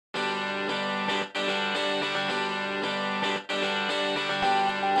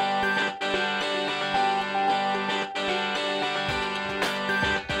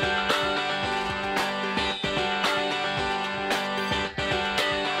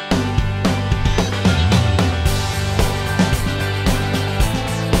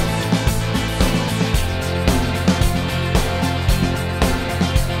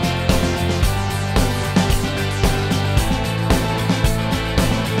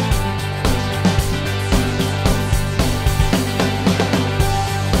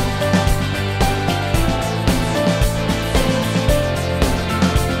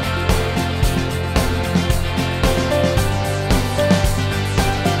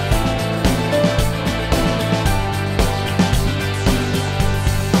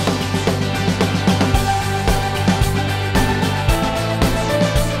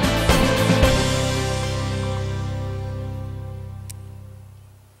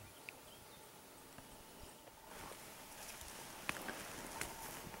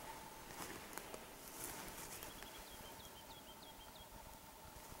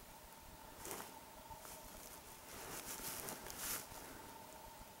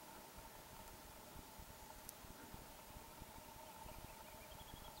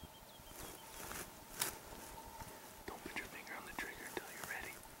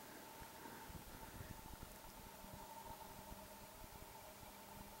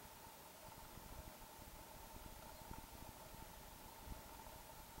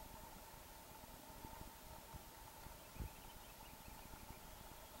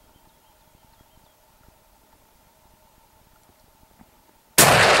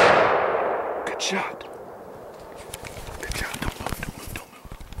shot. Good job. Don't move, don't move,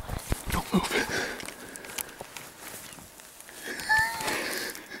 don't move. Don't move.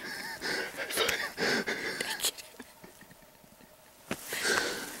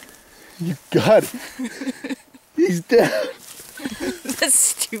 You got it. He's down. That's a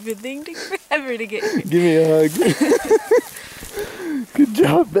stupid thing to forever to get here. Give me a hug. Good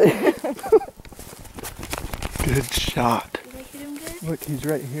job, babe. Good shot. Did I hit him good? Look, he's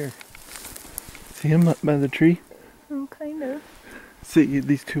right here. See him up by the tree? Oh, kind of. See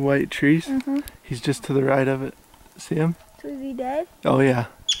these two white trees? Mm-hmm. He's just to the right of it. See him? So is he dead? Oh yeah.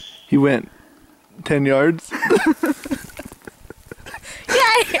 He went 10 yards.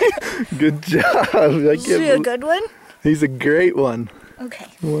 Good job. Is he a good one? He's a great one. Okay.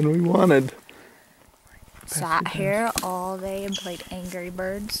 The one we wanted. Sat here all day and played Angry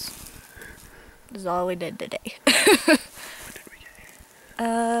Birds. This is all we did today. What did we get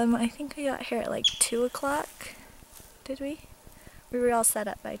here? I think we got here at like 2 o'clock. Did we? We were all set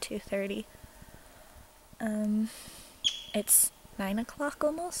up by 2:30. It's 9 o'clock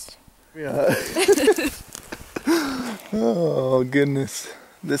almost. Yeah. Oh goodness.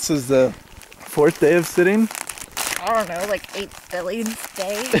 This is the 4th day of sitting. I don't know, like 8th billionth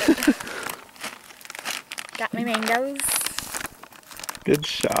day. Got my mangoes. Good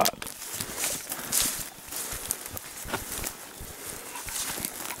shot.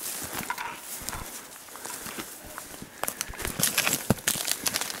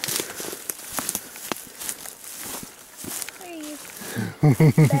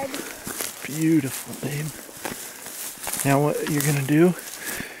 Bed. Beautiful, babe. Now what you're gonna do,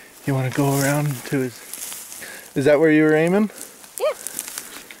 you wanna go around to his... Is that where you were aiming? Yeah.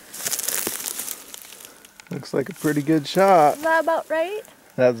 Looks like a pretty good shot. Is that about right?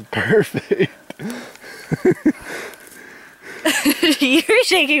 That's perfect. You're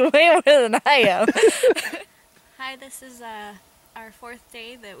shaking way more than I am. Hi, this is our 4th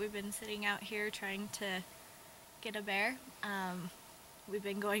day that we've been sitting out here trying to get a bear. We've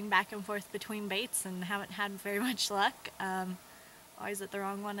been going back and forth between baits and haven't had very much luck. Always at the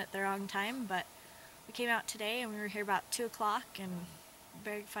wrong one at the wrong time, but we came out today and we were here about 2 o'clock and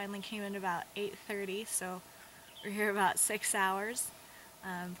bear finally came in about 8:30, so we're here about 6 hours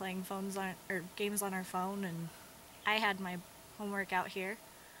playing games on our phone, and I had my homework out here.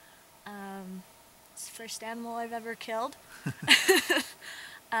 It's the first animal I've ever killed.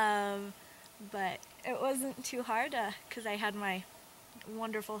 But it wasn't too hard because I had my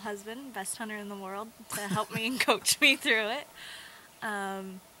wonderful husband, best hunter in the world, to help me and coach me through it.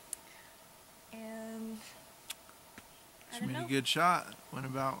 And I don't know. Made a good shot. Went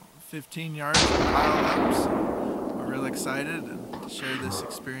about 15 yards and piled up. So we're real excited and to share this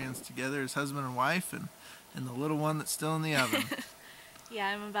experience together as husband and wife and the little one that's still in the oven. Yeah,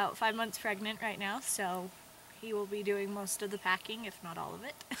 I'm about 5 months pregnant right now, so he will be doing most of the packing, if not all of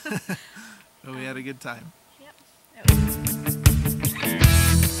it. But we had a good time. Yep. It was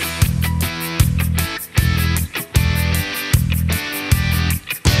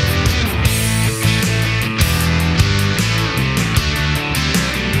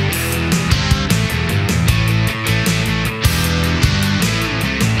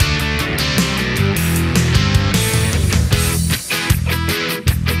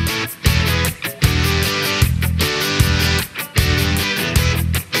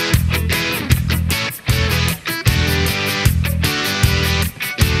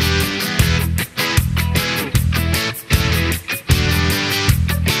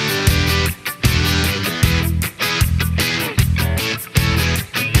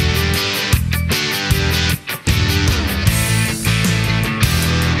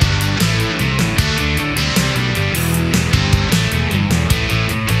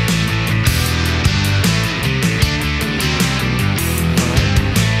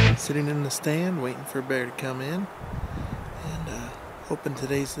sitting in the stand waiting for a bear to come in and hoping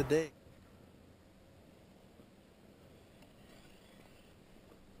today's the day.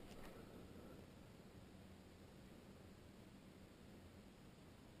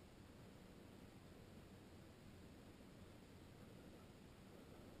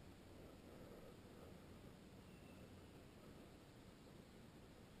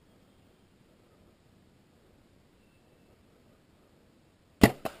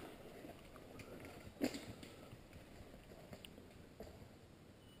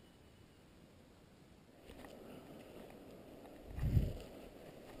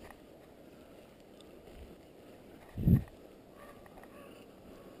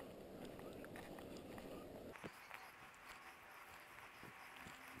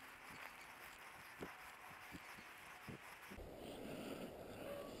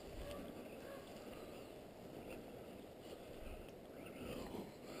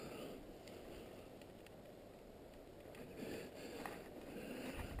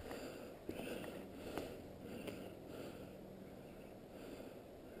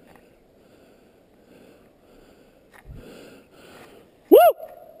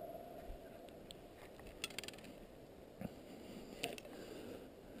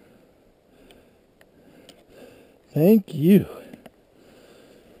 Thank you.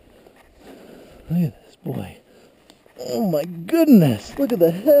 Look at this boy. Oh my goodness, look at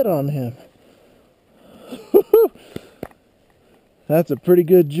the head on him. That's a pretty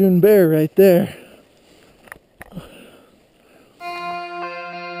good June bear right there.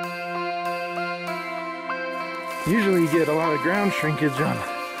 Usually you get a lot of ground shrinkage on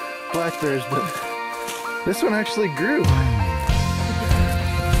black bears, but this one actually grew.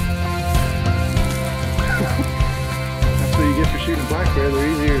 That's what you get for shooting black bear,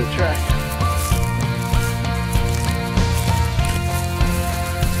 they're easier to track.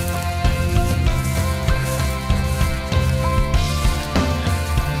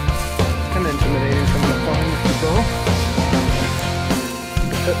 Kind of intimidating from the phone with the bow.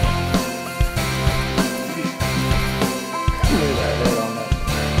 Look at that head on that.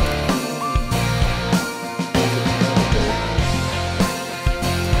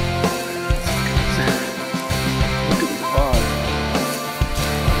 Look at the paws.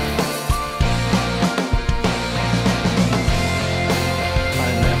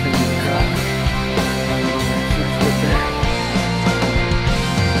 Find that thing in the crop. 6 foot there.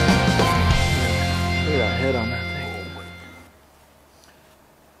 Look at that head on that thing.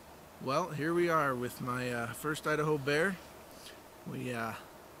 Well, here we are with my first Idaho bear. We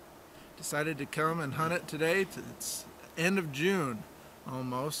decided to come and hunt it today. It's end of June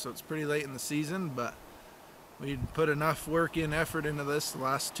almost, so it's pretty late in the season, but we put enough work and effort into this the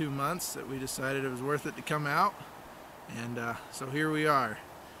last 2 months that we decided it was worth it to come out. And so here we are.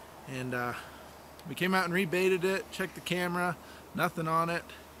 And we came out and rebaited it, checked the camera, nothing on it.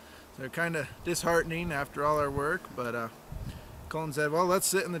 So they're kind of disheartening after all our work, but Colin said, well, let's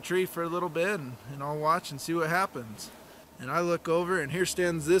sit in the tree for a little bit and I'll watch and see what happens. And I look over and here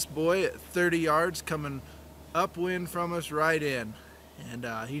stands this boy at 30 yards coming upwind from us right in. And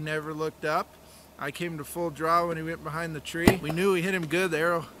he never looked up. I came to full draw when he went behind the tree. We knew we hit him good. The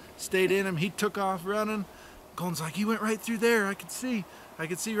arrow stayed in him. He took off running. Colin's like, he went right through there. I could see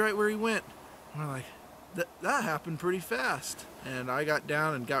right where he went. And we're like, that happened pretty fast. And I got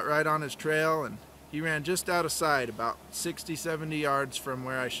down and got right on his trail, and he ran just out of sight, about 60, 70 yards from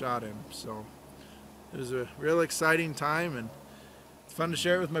where I shot him. So it was a real exciting time, and it's fun to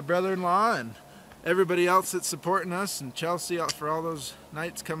share it with my brother-in-law and everybody else that's supporting us, and Chelsea for all those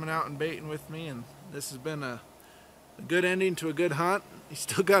nights coming out and baiting with me. And this has been a good ending to a good hunt. He's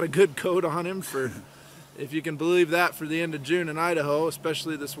still got a good coat on him for, if you can believe that, for the end of June in Idaho,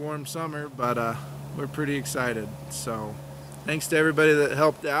 especially this warm summer, but we're pretty excited. So thanks to everybody that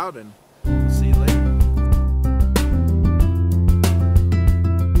helped out, and